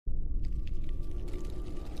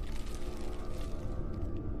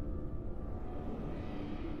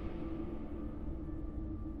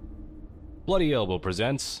Bloody Elbow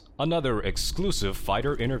presents another exclusive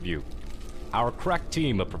fighter interview. Our crack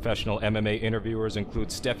team of professional MMA interviewers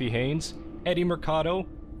includes Steffi Haynes, Eddie Mercado,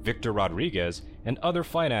 Victor Rodriguez, and other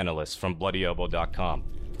fight analysts from BloodyElbow.com.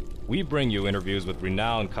 We bring you interviews with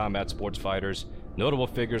renowned combat sports fighters, notable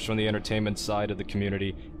figures from the entertainment side of the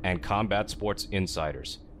community, and combat sports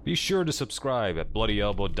insiders. Be sure to subscribe at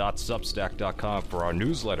BloodyElbow.substack.com for our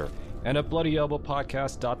newsletter and at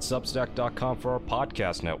BloodyElbowPodcast.substack.com for our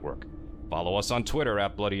podcast network. Follow us on Twitter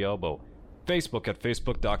at Bloody Elbow, Facebook at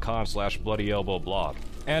Facebook.com/BloodyElbowBlog,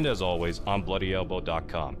 and as always on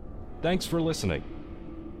BloodyElbow.com. Thanks for listening.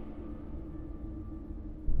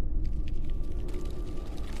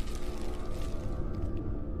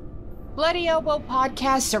 Bloody Elbow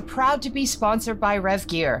podcasts are proud to be sponsored by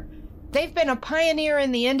RevGear. They've been a pioneer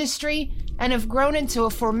in the industry and have grown into a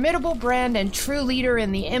formidable brand and true leader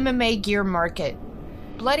in the MMA gear market.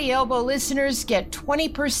 Bloody Elbow listeners get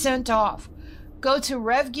 20% off. Go to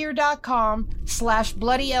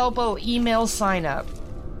revgear.com/Bloody Elbow email sign up.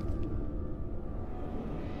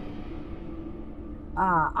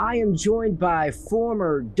 I am joined by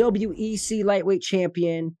former WEC lightweight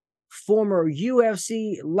champion, former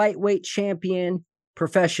UFC lightweight champion,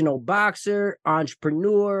 professional boxer,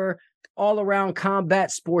 entrepreneur, all-around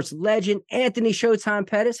combat sports legend, Anthony Showtime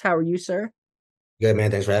Pettis. How are you, sir? Good,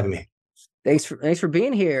 man. Thanks for having me. Thanks for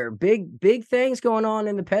being here. Big things going on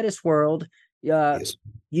in the Pettis world. Yes.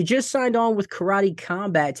 You just signed on with Karate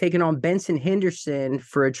Combat, taking on Benson Henderson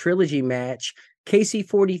for a trilogy match.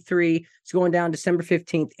 KC43 is going down December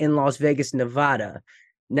 15th in Las Vegas, Nevada.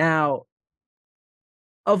 Now,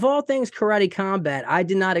 of all things Karate Combat, I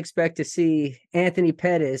did not expect to see Anthony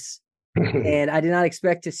Pettis and I did not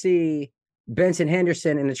expect to see Benson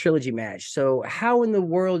Henderson in a trilogy match. So how in the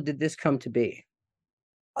world did this come to be?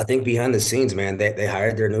 I think behind the scenes, man, they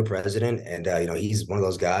hired their new president, and he's one of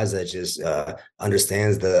those guys that just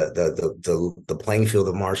understands the playing field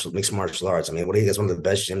of mixed martial arts. I mean, what he has one of the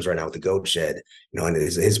best gyms right now with the Goat Shed, and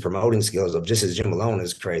his promoting skills of just his gym alone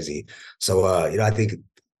is crazy. So I think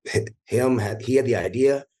he had the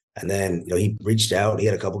idea. And then, he reached out. He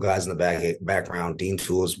had a couple guys in the background. Dean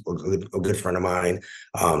Tools, a good friend of mine.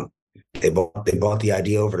 They bought the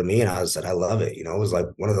idea over to me, and I said, I love it. It was like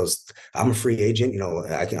one of those. I'm a free agent.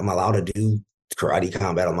 I'm allowed to do karate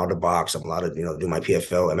combat. I'm allowed to box. I'm allowed to do my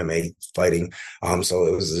PFL, MMA fighting. So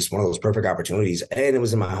it was just one of those perfect opportunities, and it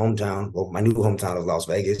was in my hometown, my new hometown of Las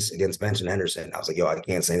Vegas against Benson Henderson. I was like, I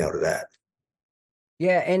can't say no to that.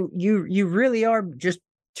 Yeah, and you really are just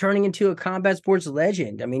turning into a combat sports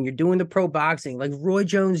legend. I mean, you're doing the pro boxing like Roy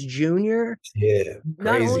Jones Jr. Yeah,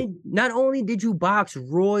 crazy. Not only did you box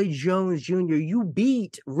Roy Jones Jr., you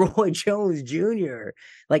beat Roy Jones Jr.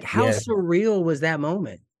 Like, how surreal was that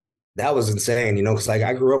moment? That was insane, because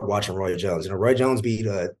I grew up watching Roy Jones. Roy Jones beat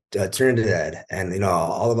Trinidad, and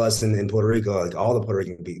all of us in Puerto Rico, like all the Puerto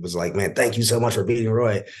Rican people, was like, man, thank you so much for beating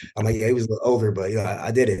Roy. I'm like, he was a little older, but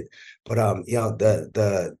I did it. But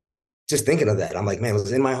the just thinking of that, I'm like, man, it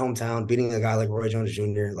was in my hometown, beating a guy like Roy Jones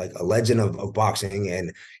Jr., like a legend of boxing,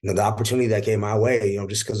 and the opportunity that came my way,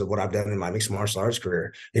 just because of what I've done in my mixed martial arts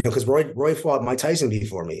career, because Roy fought Mike Tyson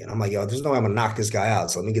before me, and I'm like, there's no way I'm gonna knock this guy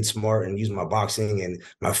out. So let me get smart and use my boxing and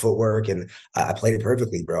my footwork, and I played it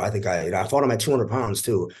perfectly, bro. I think I fought him at 200 pounds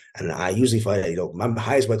too, and I usually fight at my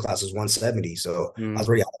highest weight class is 170, so I was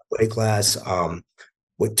already out of weight class.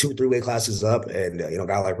 With 2-3 weight classes up, and a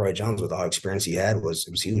guy like Roy Jones with all the experience he had it was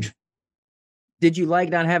huge. Did you like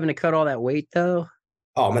not having to cut all that weight though?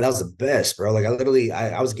 Oh man, that was the best, bro. Like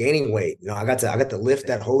I was gaining weight. I got to lift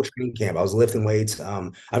that whole training camp. I was lifting weights.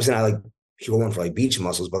 Obviously not like going for like beach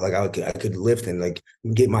muscles, but like I could lift and like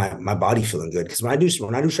get my body feeling good. Because when I do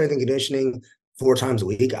strength and conditioning 4 times a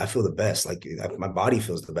week, I feel the best. Like my body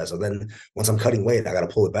feels the best. So then once I'm cutting weight, I got to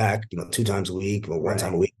pull it back. 2 times a week or 1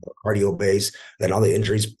 time a week, cardio base. Then all the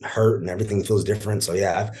injuries hurt and everything feels different. So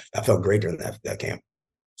yeah, I felt great during that camp.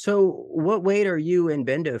 So what weight are you and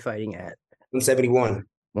Bendo fighting at? 171.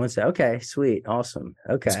 Okay, sweet. Awesome.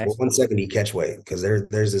 Okay. So 170 catch weight, because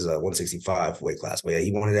theirs is a 165 weight class. But yeah,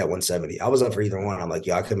 he wanted that 170. I was up for either one. I'm like,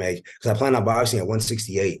 I could make, because I plan on boxing at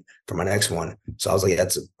 168 for my next one. So I was like,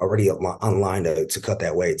 that's already online to cut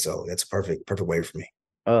that weight. So that's a perfect weight for me.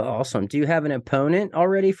 Awesome. Do you have an opponent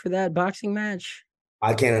already for that boxing match?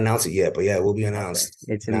 I can't announce it yet, but yeah, it will be announced.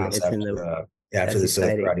 Okay. It's announced after the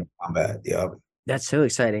Karate Combat. Yeah. That's so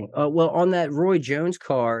exciting. Well, on that Roy Jones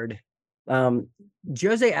card,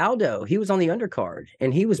 Jose Aldo, he was on the undercard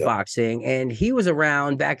and he was boxing, and he was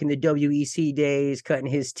around back in the WEC days, cutting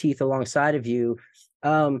his teeth alongside of you.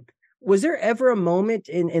 Was there ever a moment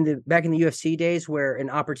back in the UFC days where an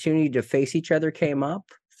opportunity to face each other came up?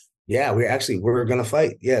 Yeah, we're gonna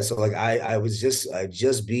fight. Yeah, so like I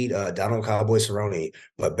just beat Donald Cowboy Cerrone,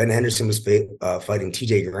 but Ben Henderson was fighting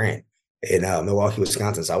TJ Grant in Milwaukee,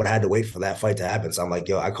 Wisconsin. So I would have had to wait for that fight to happen. So I'm like,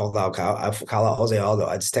 yo, I call out Jose Aldo.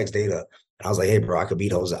 I just text Data and I was like, hey bro, I could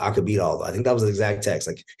beat Aldo. I think that was the exact text.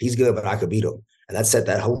 Like he's good, but I could beat him. And that set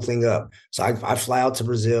that whole thing up. So I fly out to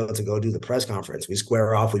Brazil to go do the press conference. We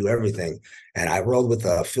square off, we do everything. And I rolled with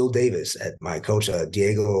Phil Davis at my coach,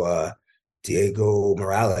 Diego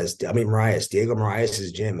Morales, Diego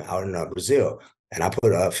Moraes' gym out in Brazil. And I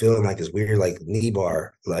put Phil in like this weird like knee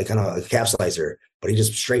bar, like kind of a calf slicer, but he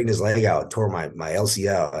just straightened his leg out, tore my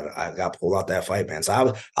LCL, and I got pulled out that fight, man. So I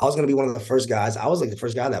was gonna be one of the first guys. I was like the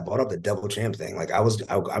first guy that brought up the double champ thing. Like I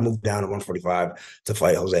moved down to 145 to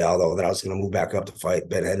fight Jose Aldo, then I was gonna move back up to fight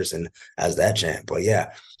Ben Henderson as that champ. But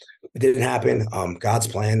yeah, it didn't happen. God's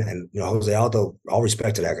plan, and Jose Aldo, all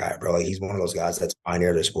respect to that guy, bro. Like he's one of those guys that's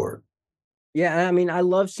pioneered the sport. Yeah, I mean, I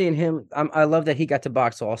love seeing him. I love that he got to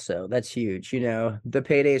box also. That's huge. The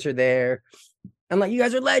paydays are there. I'm like, you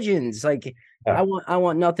guys are legends. Like, Yeah. I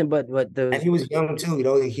want nothing but those. And he was young too,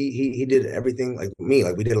 he did everything like me.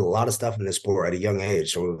 Like we did a lot of stuff in this sport at a young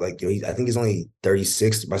age. So like, I think he's only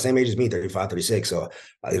 36, my same age as me, 35, 36. So,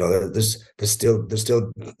 there's still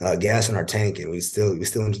gas in our tank, and we still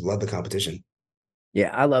love the competition.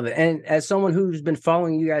 Yeah, I love it. And as someone who's been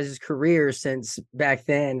following you guys' career since back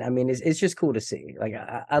then, I mean, it's just cool to see. Like,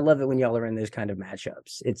 I love it when y'all are in those kind of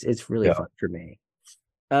matchups. It's really fun for me.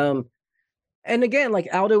 And again, like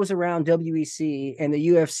Aldo was around WEC and the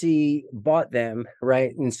UFC bought them,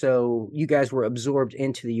 right? And so you guys were absorbed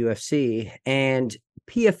into the UFC, and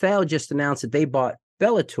PFL just announced that they bought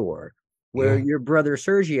Bellator, where your brother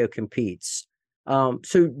Sergio competes.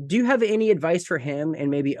 So do you have any advice for him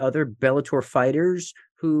and maybe other Bellator fighters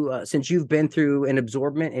who, since you've been through an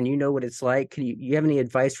absorbment and you know what it's like, you have any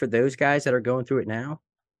advice for those guys that are going through it now?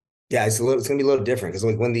 Yeah, it's gonna be a little different because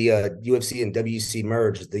like when the UFC and WEC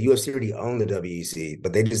merged, the UFC already owned the WEC,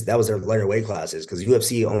 but that was their lighter weight classes because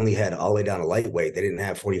UFC only had all the way down to lightweight. They didn't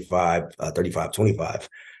have 45, 35, 25.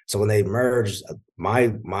 So when they merged,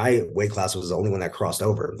 my weight class was the only one that crossed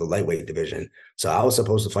over the lightweight division. So I was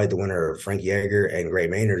supposed to fight the winner of Frank Yeager and Gray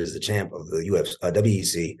Maynard as the champ of the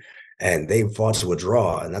WEC. And they fought to a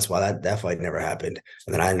draw, and that's why that fight never happened.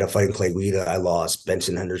 And then I ended up fighting Clay Guida. I lost.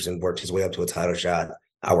 Benson Henderson worked his way up to a title shot.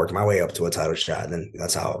 I worked my way up to a title shot, and then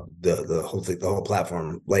that's how the whole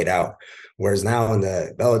platform laid out. Whereas now in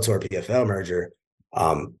the Bellator PFL merger,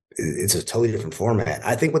 it's a totally different format.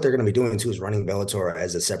 I think what they're going to be doing too is running Bellator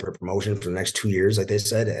as a separate promotion for the next 2 years, like they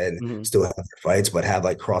said, and still have their fights, but have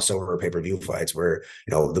like crossover pay-per-view fights where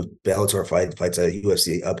the Bellator fights a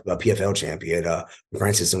UFC a PFL champion,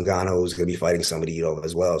 Francis Ngannou is going to be fighting somebody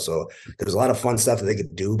as well. So there's a lot of fun stuff that they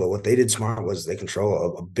could do, but what they did smart was they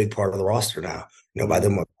control a big part of the roster now. By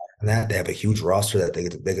them that they have a huge roster that they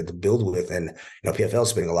get to build with, and PFL is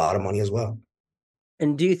spending a lot of money as well.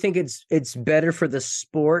 And do you think it's better for the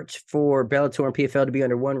sport for Bellator and PFL to be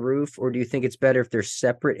under one roof, or do you think it's better if they're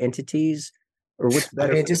separate entities, or what's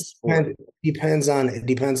better? It just depends on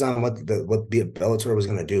what Bellator was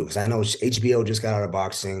going to do. Because I know HBO just got out of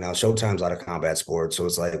boxing now. Showtime's out of combat sports, so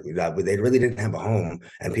it's like they really didn't have a home.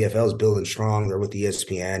 And PFL is building strong. They're with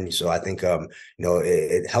ESPN, so I think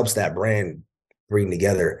it helps that brand bring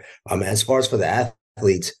together. As far as for the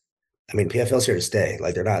athletes, I mean, PFL's here to stay.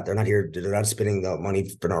 Like they're not here. They're not spending the money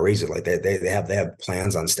for no reason. Like they have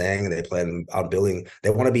plans on staying, and they plan on building. They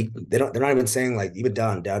want to be. They're not even saying like even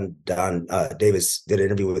Don Davis did an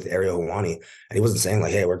interview with Ariel Helwani, and he wasn't saying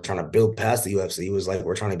like, hey, we're trying to build past the UFC. He was like,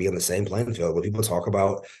 we're trying to be on the same playing field. When people talk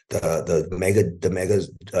about the mega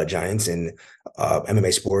giants in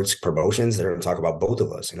MMA sports promotions, they're going to talk about both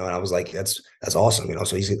of us. And I was like, that's awesome. So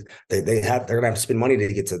they're going to have to spend money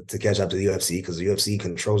to get to catch up to the UFC because the UFC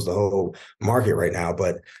controls the whole market right now,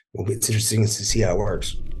 but it's interesting to see how it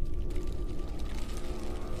works.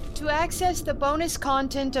 To access the bonus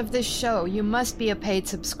content of this show, you must be a paid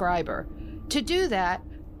subscriber. To do that,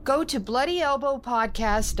 go to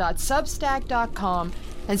bloodyelbowpodcast.substack.com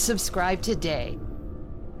and subscribe today.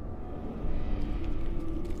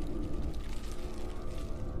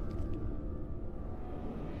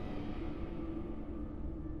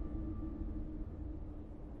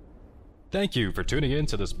 Thank you for tuning in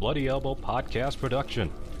to this Bloody Elbow podcast production.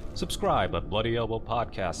 Subscribe at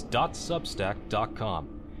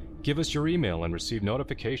bloodyelbowpodcast.substack.com. Give us your email and receive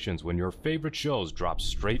notifications when your favorite shows drop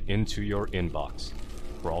straight into your inbox.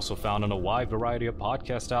 We're also found on a wide variety of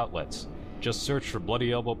podcast outlets. Just search for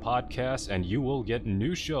Bloody Elbow Podcast and you will get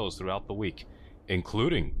new shows throughout the week,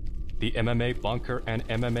 including the MMA Bunker and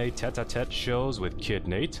MMA Tete-a-Tete shows with Kid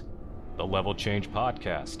Nate, the Level Change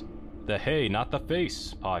Podcast, the Hey Not the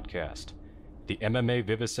Face podcast, the MMA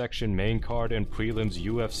Vivisection main card and prelims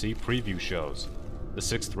UFC preview shows, the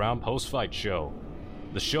 6th Round post-fight show,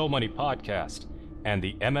 the Show Money podcast, and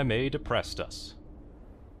the MMA Depressed Us.